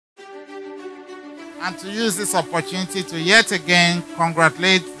and to use this opportunity to yet again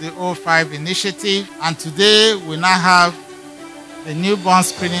congratulate the O5 initiative. And today we now have the newborn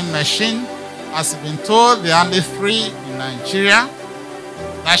screening machine. As you've been told, there are only 3 in Nigeria.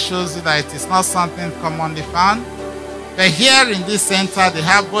 That shows you that it is not something commonly found. But here in this center, they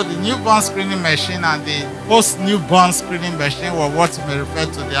have both the newborn screening machine and the post-newborn screening machine, or what you may refer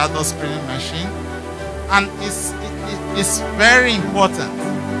to the adult screening machine. And it's very important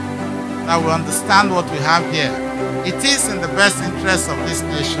that we understand what we have here. It is in the best interest of this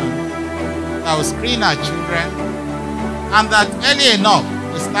nation that we screen our children, and that early enough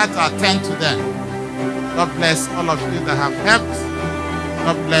we start to attend to them. God bless all of you that have helped.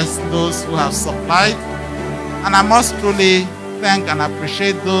 God bless those who have supplied. And I must truly thank and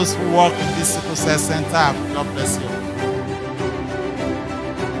appreciate those who work in this Sickle Cell Center. God bless you.